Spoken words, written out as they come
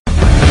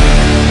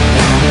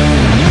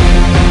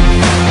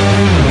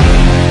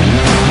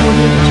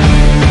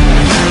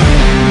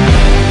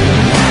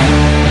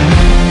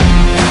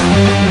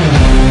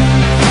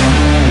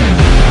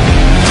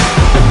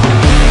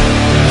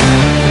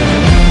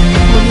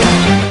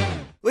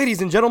Ladies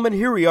and gentlemen,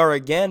 here we are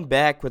again,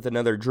 back with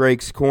another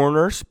Drake's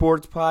Corner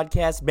sports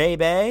podcast,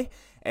 baby.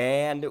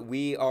 And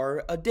we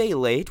are a day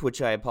late,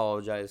 which I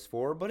apologize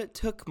for, but it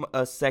took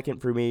a second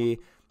for me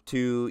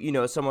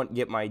to, somewhat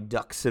get my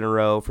ducks in a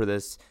row for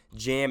this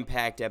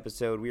jam-packed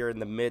episode. We are in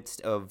the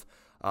midst of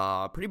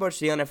pretty much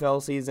the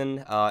NFL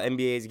season.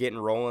 NBA is getting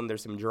rolling.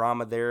 There's some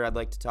drama there I'd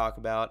like to talk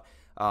about.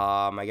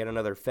 I got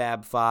another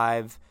Fab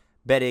 5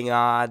 betting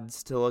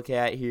odds to look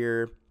at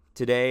here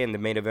today in the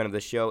main event of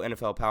the show,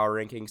 NFL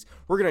Power Rankings.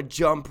 We're gonna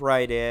jump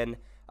right in.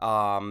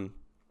 So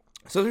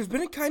there's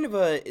been kind of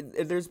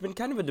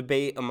a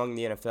debate among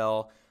the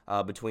NFL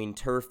between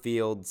turf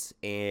fields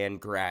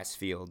and grass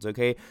fields.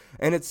 Okay,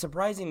 and it's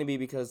surprising to me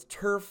because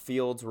turf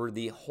fields were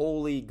the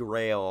holy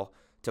grail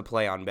to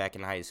play on back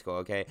in high school.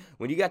 Okay,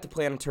 when you got to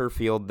play on a turf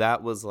field,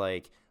 that was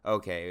like,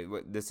 okay,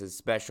 this is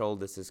special,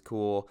 this is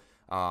cool.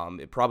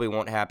 It probably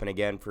won't happen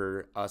again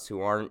for us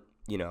who aren't,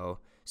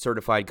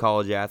 certified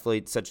college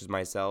athletes such as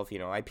myself.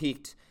 I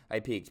peaked,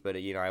 but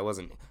I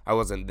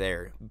wasn't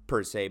there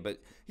per se.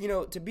 But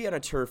to be on a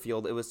turf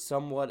field, it was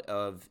somewhat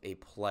of a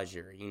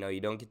pleasure. You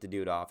don't get to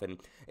do it often.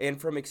 And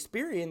from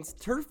experience,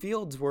 turf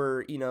fields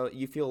were,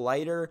 you feel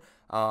lighter.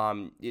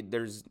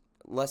 There's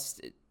less,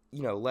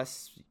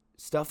 less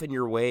stuff in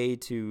your way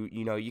to,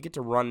 you get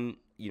to run,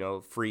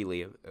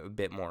 freely a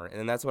bit more.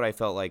 And that's what I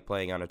felt like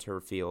playing on a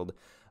turf field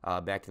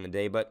back in the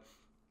day. But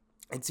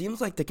it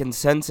seems like the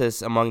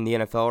consensus among the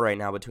NFL right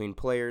now between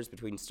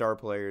star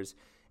players,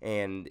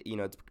 and,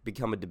 it's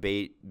become a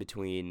debate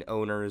between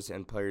owners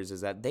and players,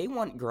 is that they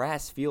want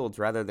grass fields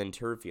rather than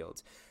turf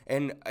fields.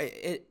 And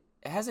it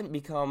hasn't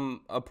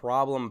become a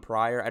problem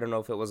prior. I don't know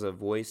if it was a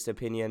voiced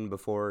opinion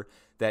before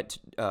that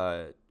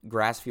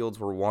grass fields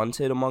were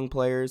wanted among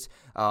players,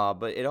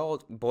 but it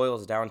all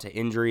boils down to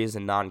injuries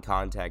and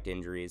non-contact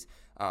injuries.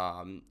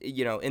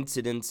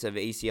 Incidents of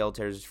ACL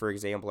tears, for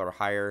example, are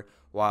higher,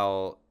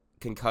 while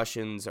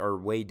concussions are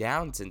way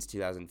down since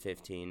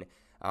 2015.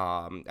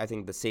 I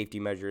think the safety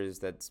measures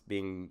that's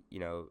being,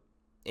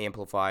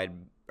 amplified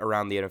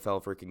around the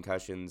NFL for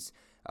concussions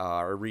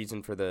are a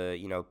reason for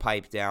the,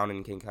 pipe down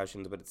in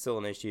concussions, but it's still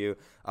an issue.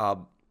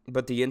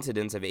 But the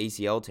incidence of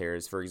ACL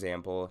tears, for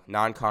example,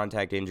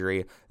 non-contact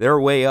injury, they're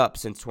way up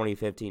since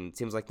 2015. It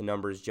seems like the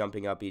number's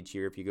jumping up each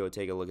year if you go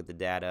take a look at the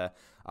data.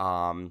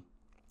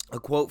 A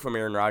quote from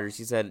Aaron Rodgers,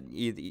 he said,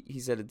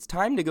 it's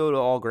time to go to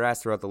all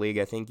grass throughout the league.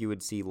 I think you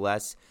would see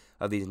less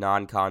of these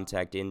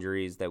non-contact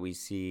injuries that we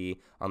see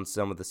on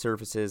some of the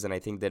surfaces, and I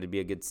think that it'd be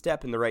a good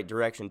step in the right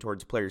direction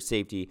towards player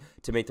safety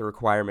to make the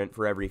requirement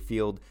for every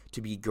field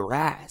to be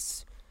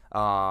grass.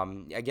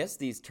 I guess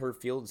these turf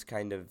fields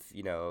kind of,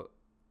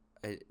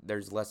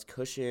 there's less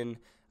cushion.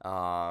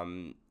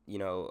 I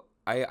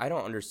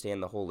don't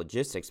understand the whole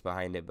logistics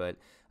behind it, but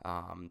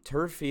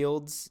turf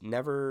fields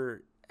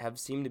never have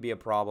seemed to be a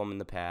problem in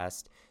the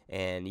past.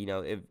 And,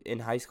 in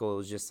high school, it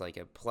was just like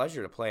a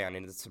pleasure to play on.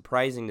 And it's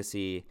surprising to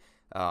see,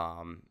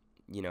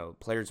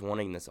 players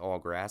wanting this all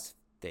grass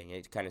thing.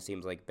 It kind of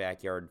seems like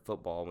backyard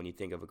football when you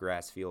think of a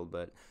grass field.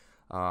 But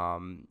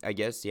I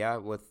guess, yeah,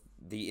 with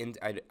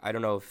I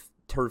don't know if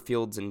turf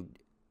fields and,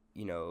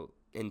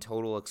 in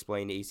total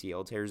explain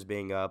ACL tears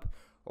being up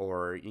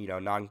or,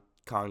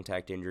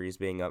 non-contact injuries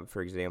being up,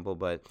 for example.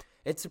 But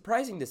it's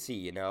surprising to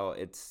see,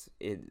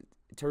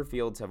 turf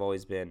fields have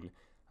always been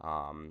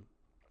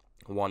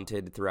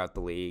wanted throughout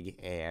the league,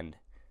 and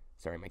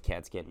sorry, my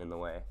cat's getting in the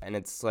way. And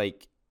it's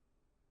like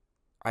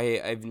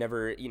I've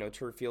never,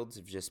 turf fields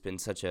have just been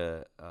such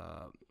a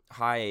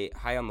high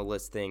on the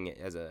list thing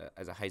as a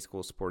high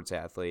school sports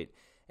athlete,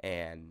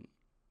 and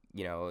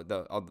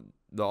the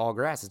all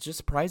grass. It's just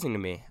surprising to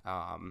me.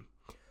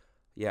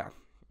 Yeah,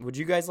 would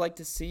you guys like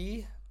to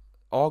see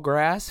all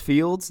grass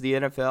fields? The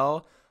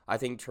NFL, I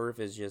think turf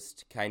is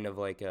just kind of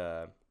like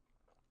a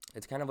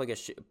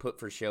put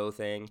for show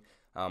thing.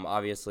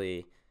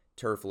 Obviously,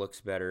 turf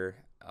looks better.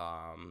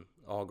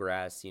 All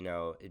grass,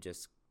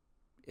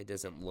 it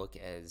doesn't look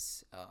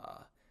as,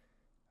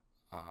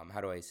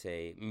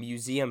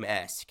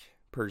 museum-esque,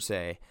 per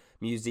se.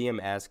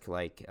 Museum-esque,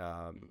 like,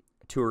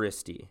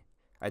 touristy.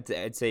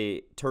 I'd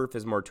say turf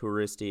is more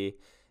touristy,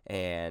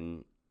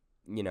 and,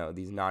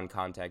 these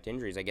non-contact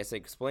injuries, I guess it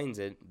explains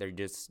it.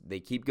 They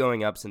keep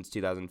going up since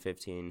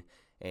 2015,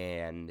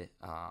 and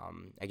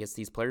I guess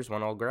these players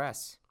want all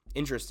grass.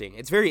 Interesting.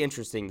 It's very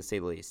interesting, to say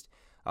the least,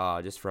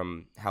 just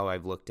from how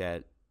I've looked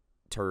at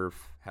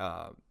turf,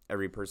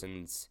 every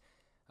person's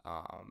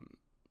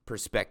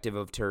perspective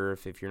of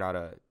turf, if you're not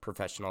a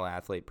professional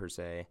athlete per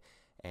se.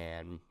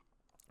 And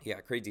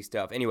yeah, crazy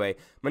stuff. Anyway,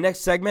 my next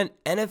segment,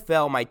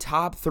 NFL, my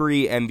top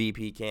 3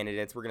 MVP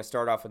candidates. We're going to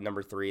start off with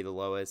number 3, the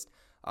lowest.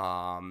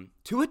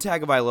 Tua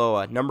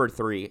Tagovailoa, number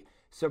 3.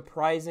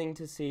 Surprising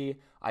to see.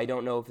 I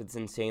don't know if it's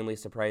insanely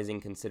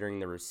surprising considering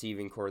the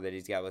receiving core that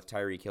he's got with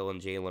Tyreek Hill and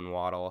Jalen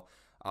Waddle.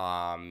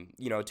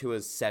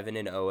 Tua's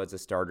 7-0 as a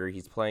starter.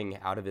 He's playing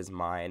out of his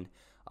mind.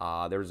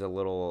 There's a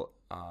little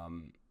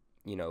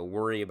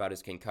worry about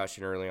his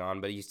concussion early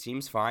on, but he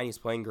seems fine. He's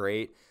playing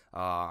great.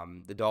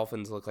 The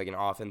Dolphins look like an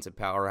offensive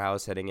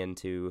powerhouse heading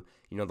into,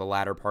 the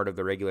latter part of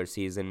the regular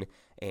season.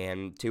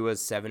 And Tua's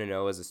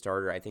 7-0 as a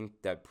starter. I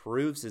think that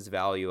proves his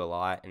value a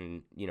lot.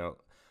 And,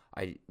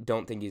 I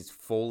don't think he's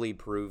fully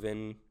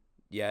proven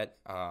yet.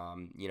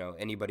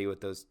 Anybody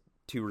with those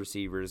two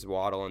receivers,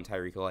 Waddle and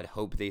Tyreek Hill, I'd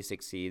hope they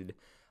succeed.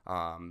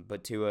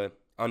 But Tua,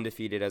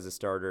 undefeated as a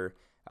starter,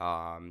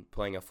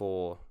 playing a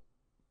full,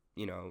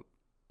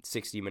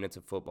 60 minutes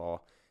of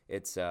football.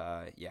 It's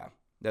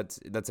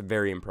that's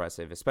very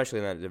impressive, especially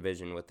in that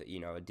division with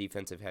a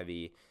defensive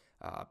heavy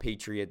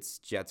Patriots.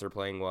 Jets are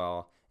playing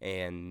well,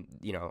 and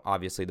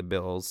obviously the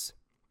Bills,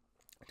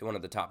 one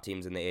of the top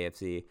teams in the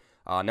AFC.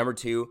 Number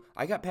 2,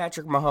 I got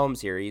Patrick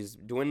Mahomes here. He's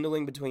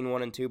dwindling between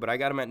 1 and 2, but I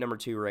got him at number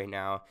 2 right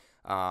now.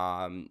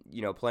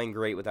 Playing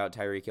great without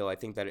Tyreek Hill. I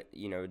think that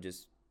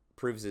just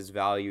proves his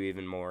value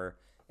even more.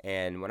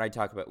 And when we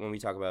talk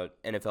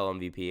about NFL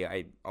MVP,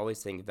 I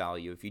always think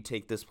value. If you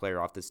take this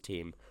player off this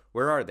team,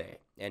 where are they?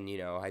 And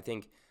I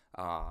think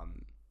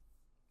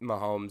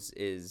Mahomes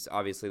is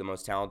obviously the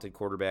most talented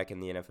quarterback in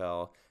the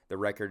NFL. The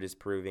record is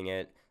proving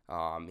it.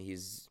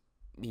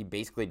 He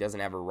basically doesn't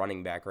have a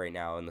running back right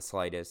now in the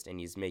slightest, and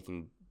he's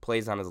making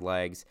plays on his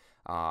legs.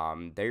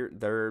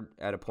 They're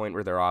at a point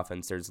where their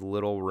offense, there's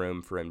little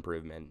room for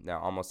improvement. Now,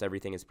 almost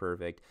everything is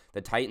perfect.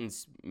 The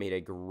Titans made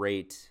a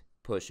great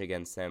push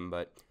against them,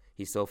 but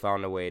he still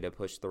found a way to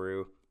push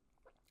through,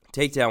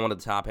 take down one of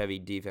the top-heavy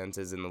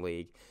defenses in the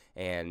league.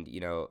 And,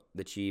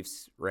 the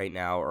Chiefs right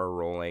now are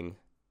rolling,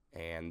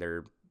 and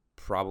they're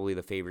probably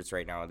the favorites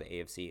right now in the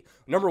AFC.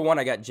 Number 1,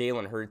 I got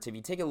Jalen Hurts. If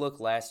you take a look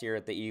last year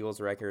at the Eagles'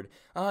 record,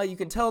 you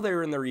can tell they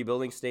were in the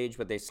rebuilding stage,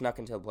 but they snuck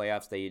into the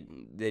playoffs. They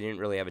didn't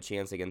really have a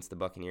chance against the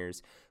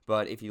Buccaneers.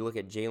 But if you look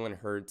at Jalen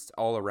Hurts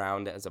all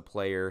around as a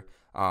player,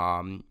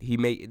 he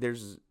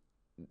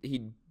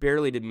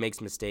barely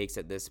makes mistakes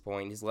at this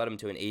point. He's led them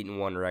to an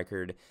 8-1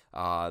 record.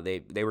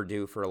 They were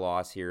due for a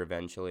loss here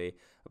eventually,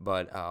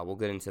 but we'll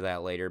get into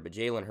that later. But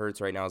Jalen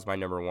Hurts right now is my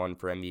number 1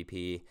 for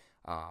MVP.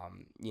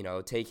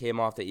 Take him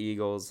off the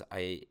Eagles.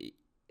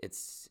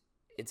 It's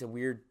a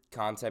weird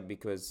concept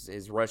because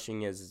his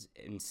rushing is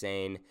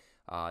insane.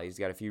 He's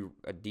got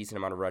a decent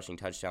amount of rushing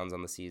touchdowns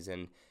on the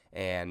season,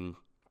 and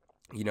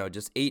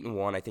just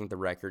 8-1. I think the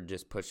record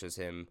just pushes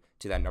him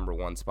to that number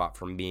 1 spot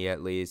for me,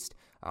 at least.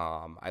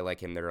 I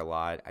like him there a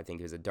lot. I think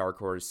he was a dark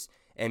horse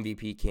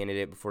MVP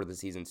candidate before the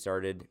season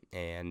started,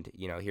 and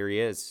here he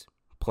is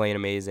playing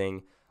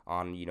amazing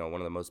on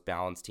one of the most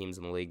balanced teams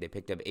in the league. They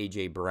picked up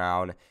A.J.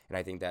 Brown, and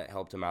I think that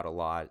helped him out a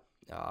lot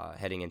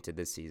heading into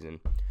this season.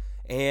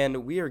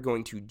 And we are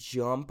going to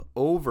jump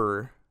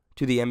over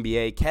to the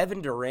NBA.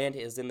 Kevin Durant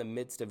is in the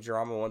midst of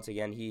drama once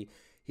again. He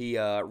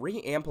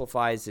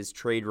re-amplifies his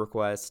trade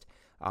request,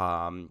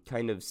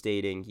 kind of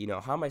stating,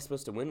 how am I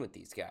supposed to win with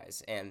these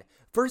guys? And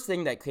first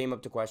thing that came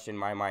up to question in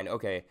my mind,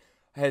 okay,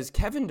 has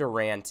Kevin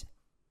Durant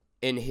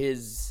in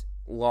his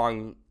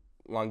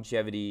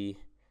longevity,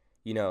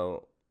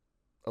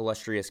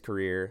 illustrious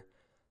career,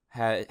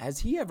 has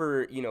he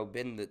ever,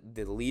 been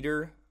the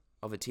leader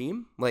of a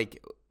team? Like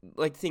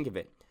think of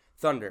it.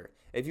 Thunder.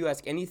 If you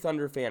ask any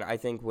Thunder fan, I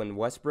think when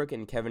Westbrook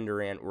and Kevin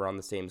Durant were on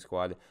the same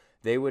squad,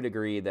 they would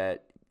agree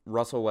that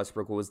Russell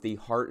Westbrook was the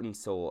heart and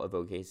soul of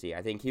OKC.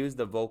 I think he was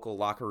the vocal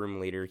locker room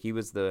leader. He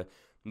was the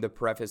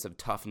preface of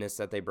toughness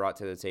that they brought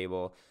to the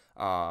table.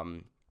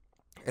 And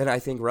I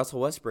think Russell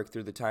Westbrook,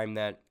 through the time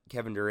that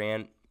Kevin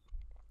Durant,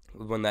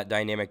 when that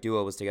dynamic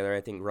duo was together,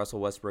 I think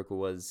Russell Westbrook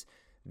was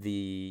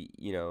the,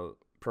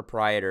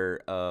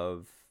 proprietor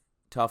of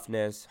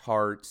toughness,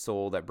 heart,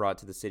 soul that brought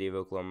to the city of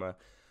Oklahoma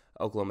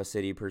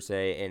City per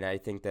se. And I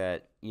think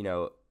that,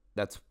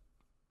 that's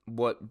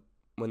what,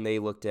 when they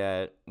looked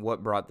at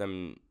what brought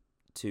them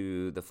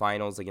to the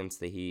finals against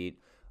the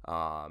Heat,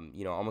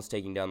 almost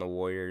taking down the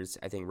Warriors,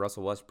 I think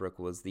Russell Westbrook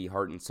was the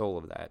heart and soul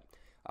of that.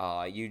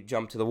 You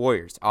jump to the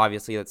Warriors.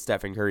 Obviously, that's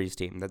Stephen Curry's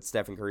team. That's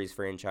Stephen Curry's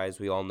franchise.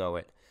 We all know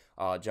it.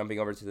 Jumping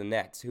over to the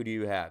Nets, who do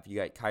you have? You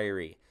got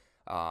Kyrie.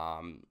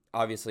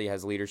 Obviously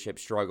has leadership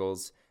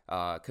struggles.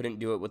 Couldn't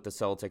do it with the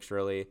Celtics,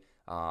 really.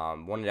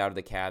 Wanted out of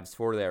the Cavs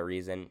for that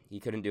reason. He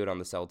couldn't do it on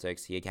the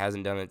Celtics. He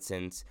hasn't done it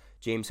since.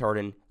 James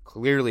Harden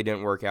clearly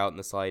didn't work out in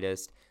the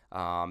slightest.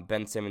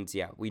 Ben Simmons,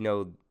 we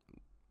know,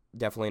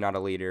 definitely not a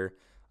leader.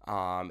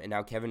 And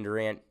now Kevin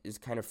Durant is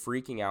kind of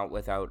freaking out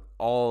without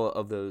all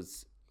of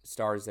those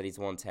stars that he's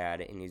once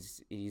had, and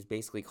he's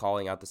basically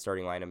calling out the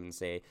starting lineup and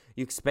say,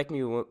 you expect me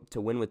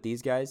to win with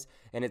these guys?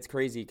 And it's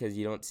crazy because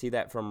you don't see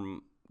that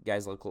from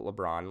guys like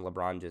LeBron.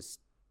 LeBron just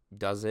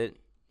does it.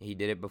 He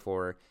did it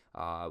before.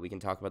 We can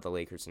talk about the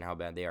Lakers and how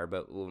bad they are,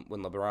 but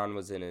when LeBron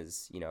was in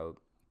his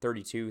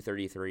 32,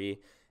 33,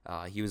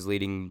 he was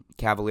leading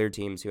Cavalier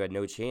teams who had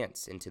no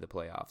chance into the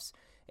playoffs.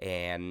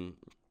 And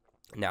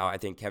now I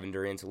think Kevin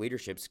Durant's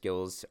leadership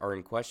skills are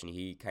in question.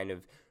 He kind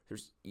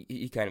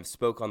of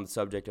spoke on the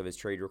subject of his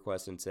trade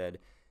request and said,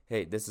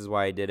 hey, this is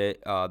why I did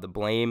it. The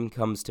blame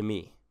comes to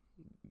me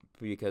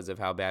because of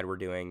how bad we're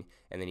doing,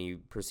 and then he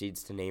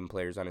proceeds to name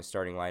players on his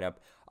starting lineup.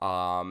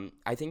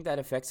 I think that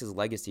affects his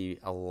legacy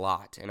a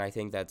lot, and I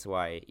think that's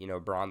why,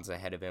 Bron's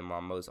ahead of him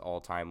on most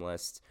all-time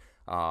lists.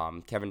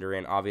 Kevin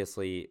Durant,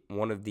 obviously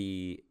one of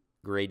the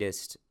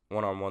greatest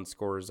one-on-one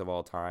scorers of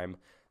all time,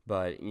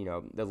 but,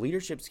 the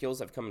leadership skills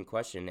have come in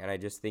question, and I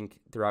just think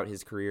throughout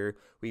his career,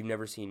 we've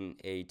never seen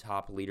a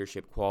top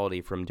leadership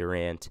quality from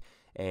Durant,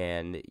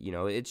 and,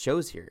 it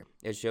shows here.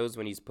 It shows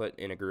when he's put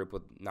in a group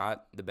with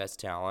not the best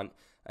talent,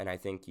 and I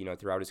think,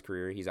 throughout his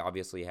career, he's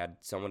obviously had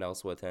someone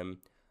else with him,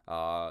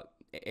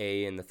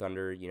 in the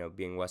Thunder,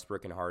 being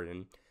Westbrook and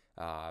Harden.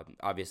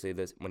 Obviously,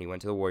 when he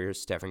went to the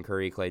Warriors, Stephen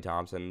Curry, Klay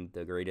Thompson,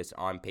 the greatest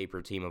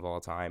on-paper team of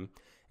all time.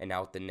 And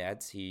now with the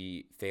Nets,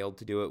 he failed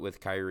to do it with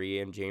Kyrie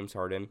and James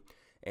Harden.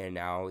 And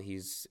now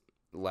he's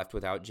left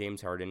without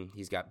James Harden.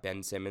 He's got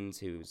Ben Simmons,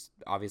 who's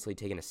obviously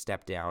taken a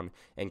step down,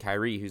 and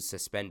Kyrie, who's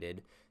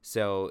suspended.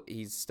 So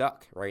he's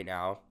stuck right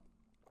now.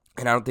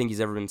 And I don't think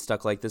he's ever been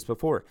stuck like this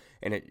before.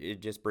 And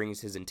it just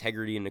brings his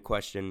integrity into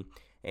question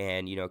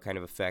and, kind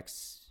of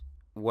affects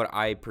what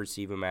I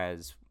perceive him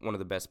as one of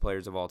the best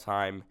players of all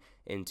time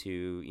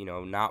into,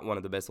 not one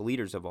of the best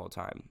leaders of all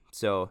time.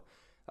 So,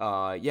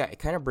 it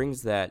kind of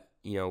brings that,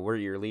 where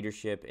your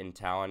leadership and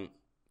talent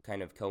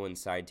kind of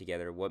coincide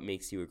together, what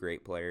makes you a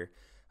great player.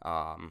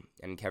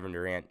 And Kevin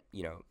Durant,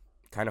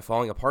 kind of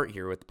falling apart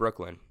here with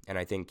Brooklyn. And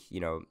I think,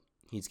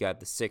 he's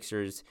got the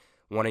Sixers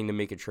wanting to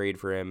make a trade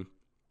for him.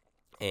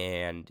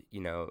 And,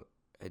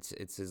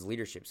 it's his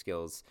leadership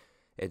skills.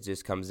 It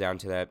just comes down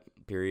to that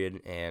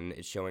period, and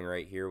it's showing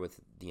right here with,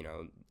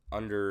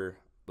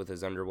 with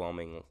his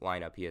underwhelming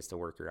lineup he has to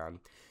work around.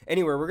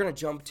 Anyway, we're going to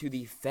jump to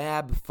the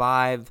Fab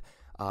Five.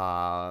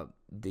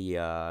 We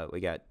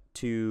got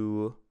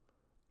two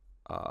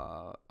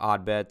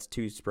odd bets,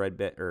 two spread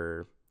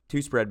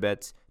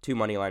bets, two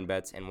money line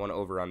bets, and one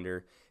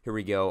over-under. Here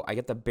we go. I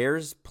got the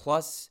Bears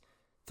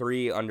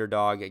 +3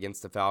 underdog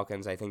against the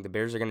Falcons. I think the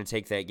Bears are going to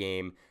take that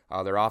game.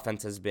 Their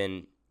offense has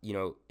been,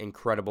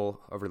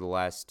 incredible over the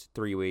last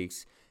 3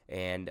 weeks,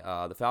 and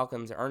the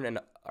Falcons aren't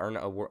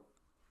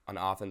an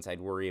offense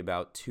I'd worry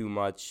about too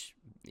much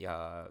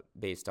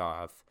based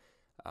off,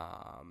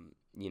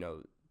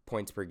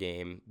 points per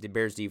game. The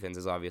Bears defense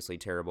is obviously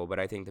terrible, but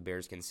I think the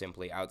Bears can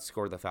simply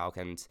outscore the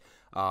Falcons.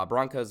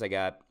 Broncos, I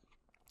got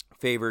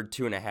favored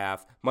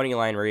 2.5.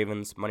 Moneyline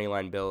Ravens,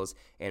 Moneyline Bills,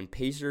 and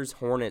Pacers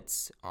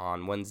Hornets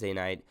on Wednesday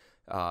night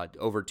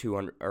over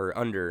 200 or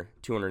under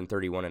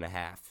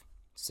 231.5.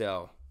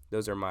 So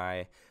those are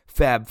my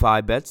Fab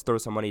 5 bets. Throw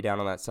some money down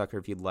on that sucker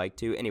if you'd like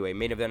to. Anyway,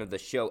 main event of the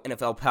show,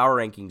 NFL Power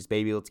Rankings,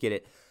 baby. Let's get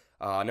it.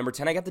 Number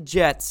 10, I got the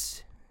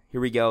Jets.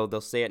 Here we go.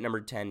 They'll stay at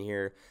number 10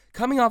 here.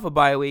 Coming off a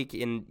bye week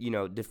in,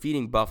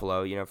 defeating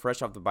Buffalo,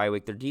 fresh off the bye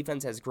week, their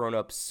defense has grown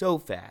up so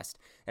fast.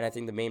 And I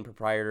think the main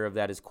proprietor of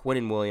that is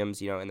Quinnen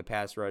Williams, in the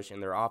pass rush.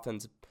 And their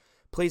offense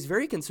plays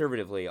very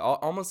conservatively,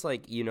 almost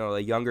like, a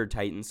younger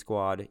Titans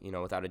squad,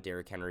 without a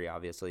Derrick Henry,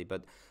 obviously.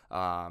 But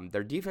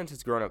their defense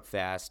has grown up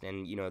fast,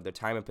 and, the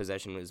time of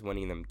possession is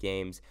winning them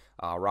games.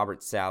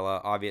 Robert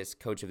Saleh, obvious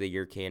Coach of the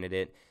Year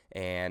candidate,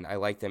 and I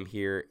like them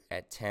here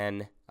at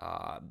 10.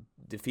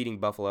 Defeating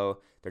Buffalo,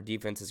 their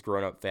defense has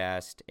grown up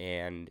fast,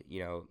 and,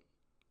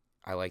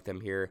 I like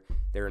them here.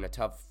 They're in a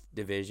tough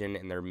division,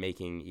 and they're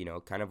making,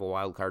 kind of a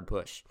wild card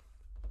push.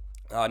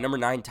 Number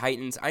 9,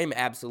 Titans. I am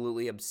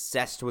absolutely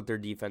obsessed with their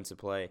defensive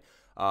play.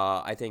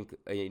 I think,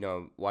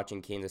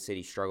 watching Kansas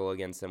City struggle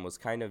against them was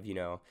kind of,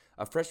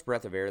 a fresh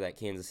breath of air that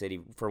Kansas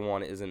City, for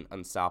one, isn't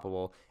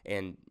unstoppable.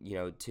 And,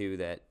 two,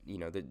 that,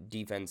 the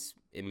defense,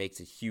 it makes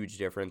a huge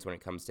difference when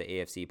it comes to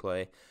AFC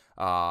play.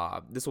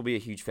 This will be a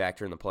huge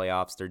factor in the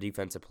playoffs. Their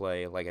defensive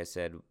play, like I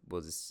said,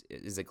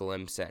 is a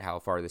glimpse at how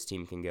far this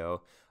team can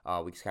go.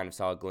 We kind of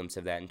saw a glimpse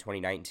of that in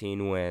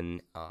 2019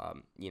 when,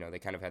 they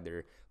kind of had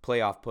their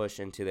playoff push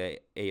into the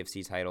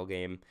AFC title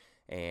game.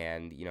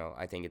 And,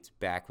 I think it's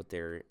back with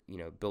their,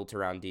 built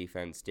around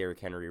defense, Derrick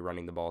Henry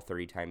running the ball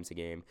 30 times a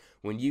game.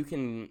 When you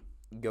can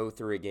go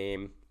through a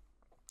game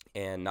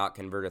and not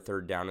convert a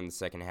third down in the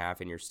second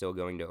half and you're still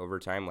going to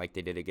overtime like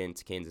they did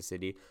against Kansas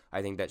City,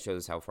 I think that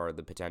shows how far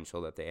the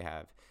potential that they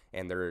have.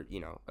 And they're,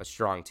 a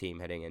strong team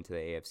heading into the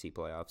AFC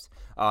playoffs.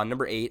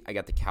 Number 8, I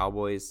got the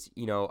Cowboys.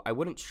 I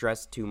wouldn't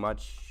stress too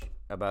much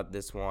about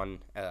this one,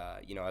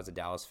 as a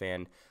Dallas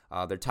fan.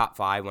 They're top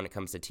 5 when it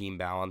comes to team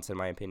balance, in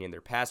my opinion.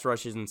 Their pass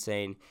rush is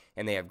insane,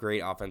 and they have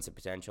great offensive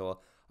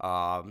potential.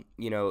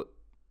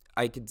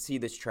 I could see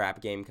this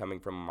trap game coming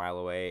from a mile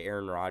away.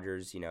 Aaron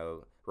Rodgers,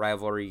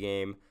 rivalry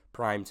game,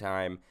 prime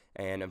time,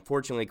 and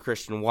unfortunately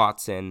Christian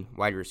Watson,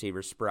 wide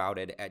receiver,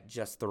 sprouted at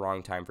just the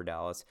wrong time for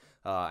Dallas.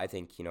 I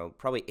think,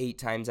 probably 8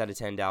 times out of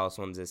 10 Dallas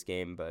wins this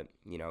game, but,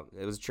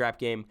 it was a trap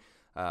game.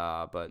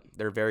 But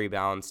they're very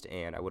balanced,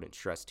 and I wouldn't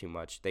stress too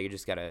much. They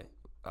just got to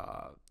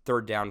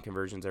third down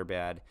conversions are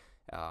bad,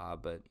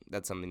 but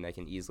that's something that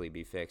can easily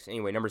be fixed.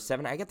 Anyway, number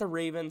 7, I got the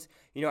Ravens.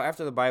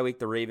 After the bye week,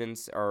 the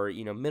Ravens are,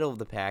 middle of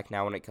the pack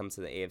now when it comes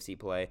to the AFC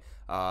play.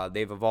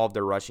 They've evolved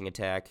their rushing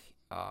attack.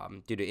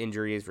 due to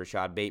injuries.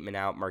 Rashad Bateman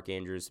out, Mark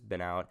Andrews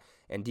been out,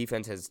 and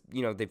defense has,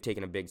 they've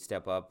taken a big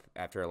step up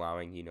after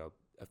allowing,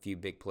 a few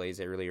big plays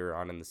earlier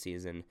on in the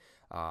season.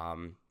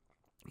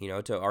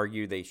 To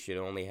argue they should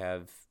only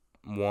have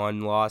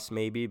one loss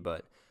maybe,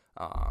 but,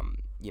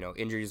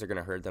 injuries are going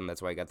to hurt them.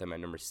 That's why I got them at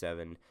number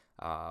 7.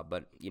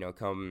 But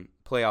come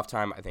playoff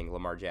time, I think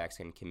Lamar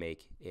Jackson can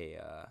make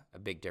a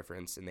big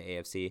difference in the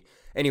AFC.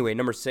 Anyway,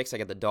 number 6, I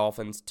got the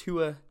Dolphins.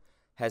 Tua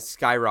has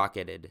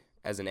skyrocketed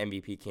as an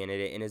MVP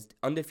candidate and is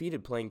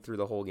undefeated playing through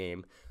the whole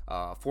game.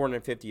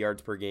 450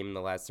 yards per game in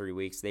the last 3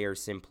 weeks. They are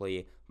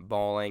simply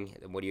balling.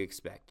 What do you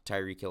expect?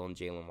 Tyreek Hill and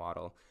Jalen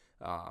Waddle.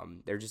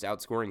 They're just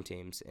outscoring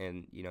teams.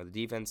 And, the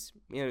defense,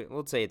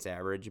 let's say it's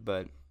average,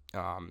 but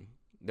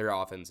their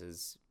offense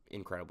is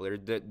incredible.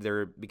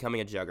 They're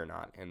becoming a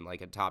juggernaut and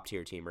like a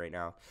top-tier team right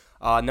now.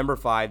 Number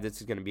 5,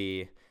 this is going to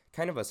be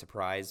kind of a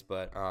surprise,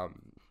 but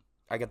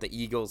I got the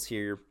Eagles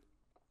here.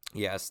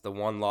 Yes, the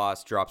one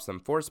loss drops them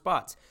 4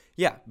 spots.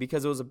 Yeah,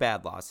 because it was a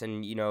bad loss,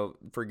 and,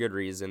 for good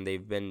reason.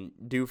 They've been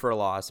due for a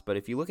loss, but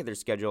if you look at their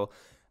schedule,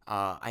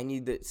 I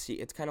need to see,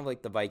 it's kind of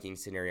like the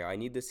Vikings scenario. I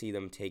need to see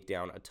them take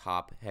down a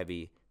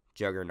top-heavy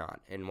juggernaut,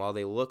 and while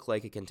they look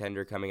like a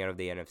contender coming out of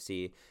the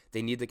NFC,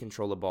 they need to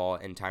control the ball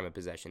and time of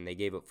possession. They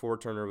gave up 4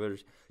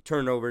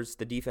 turnovers.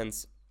 The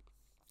defense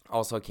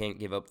also can't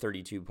give up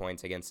 32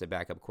 points against a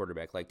backup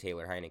quarterback like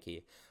Taylor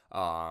Heineke.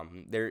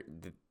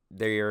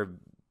 They're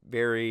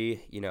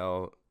very,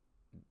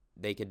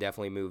 they could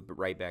definitely move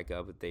right back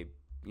up if they,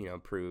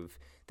 prove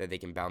that they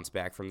can bounce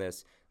back from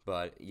this.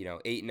 But,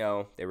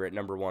 8-0, they were at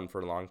number 1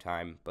 for a long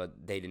time, but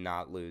they did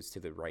not lose to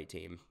the right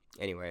team.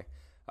 Anyway,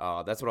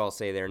 that's what I'll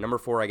say there. Number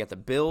 4, I got the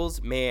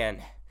Bills.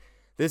 Man,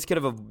 this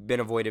could have been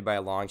avoided by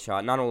a long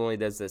shot. Not only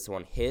does this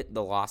one hit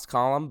the loss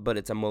column, but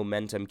it's a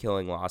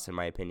momentum-killing loss, in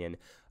my opinion.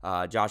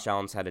 Josh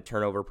Allen's had a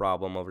turnover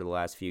problem over the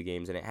last few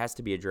games, and it has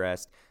to be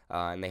addressed,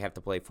 and they have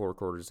to play 4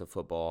 quarters of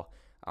football.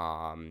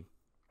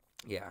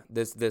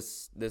 This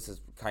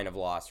is kind of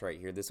lost right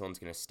here. This one's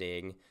going to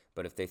sting,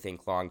 but if they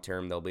think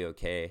long-term, they'll be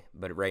okay.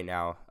 But right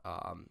now,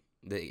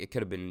 it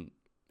could have been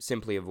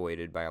simply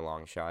avoided by a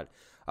long shot.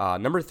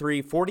 Number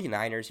 3,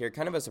 49ers here.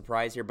 Kind of a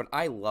surprise here, but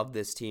I love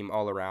this team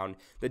all around.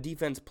 The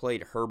defense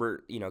played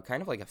Herbert,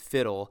 kind of like a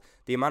fiddle.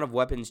 The amount of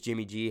weapons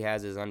Jimmy G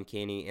has is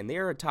uncanny, and they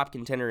are a top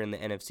contender in the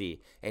NFC.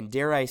 And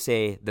dare I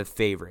say, the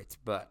favorite.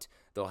 But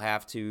they'll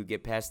have to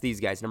get past these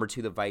guys. Number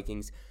 2, the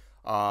Vikings.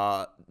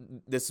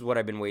 This is what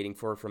I've been waiting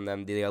for from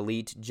them, the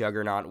elite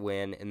juggernaut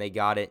win, and they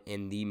got it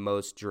in the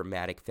most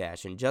dramatic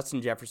fashion.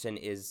 Justin Jefferson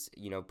is,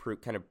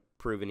 kind of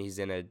proven he's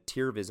in a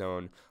tier of his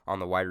own on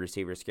the wide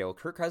receiver scale.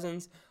 Kirk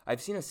Cousins,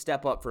 I've seen a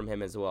step up from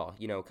him as well,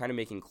 kind of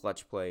making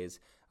clutch plays,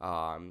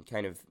 can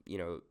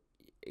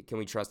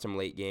we trust him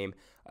late game?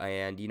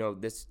 And,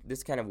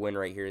 this kind of win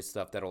right here is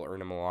stuff that'll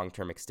earn him a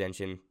long-term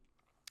extension.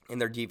 And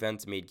their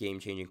defense made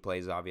game-changing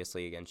plays,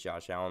 obviously, against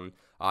Josh Allen.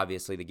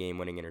 Obviously, the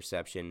game-winning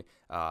interception.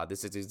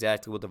 This is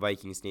exactly what the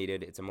Vikings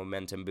needed. It's a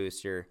momentum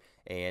booster,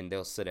 and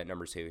they'll sit at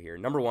number 2 here.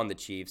 Number 1, the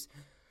Chiefs.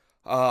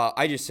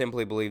 I just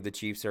simply believe the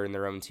Chiefs are in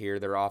their own tier.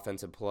 Their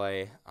offensive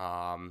play,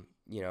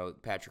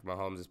 Patrick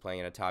Mahomes is playing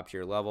at a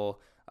top-tier level.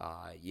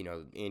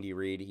 Andy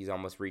Reid, he's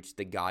almost reached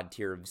the god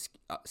tier of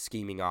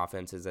scheming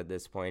offenses at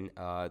this point.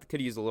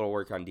 Could use a little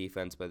work on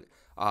defense, but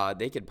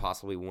they could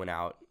possibly win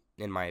out,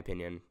 in my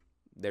opinion.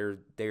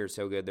 They are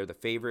so good. They're the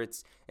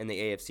favorites in the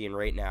AFC, and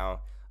right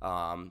now,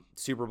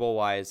 Super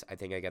Bowl-wise, I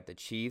think I got the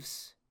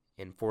Chiefs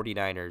and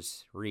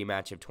 49ers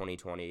rematch of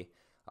 2020.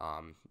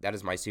 That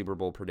is my Super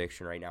Bowl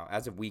prediction right now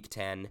as of Week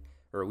 10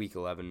 or Week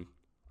 11.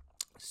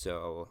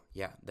 So,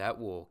 yeah, that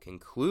will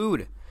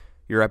conclude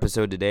your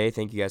episode today.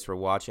 Thank you guys for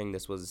watching.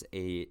 This was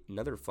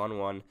another fun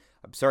one.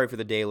 I'm sorry for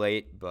the day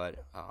late,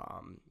 but,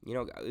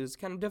 it was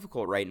kind of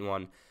difficult writing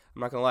one.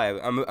 I'm not going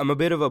to lie. I'm a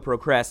bit of a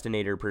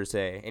procrastinator per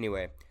se.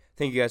 Anyway,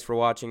 thank you guys for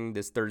watching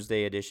this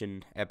Thursday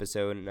edition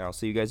episode, and I'll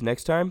see you guys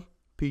next time.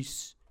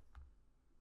 Peace.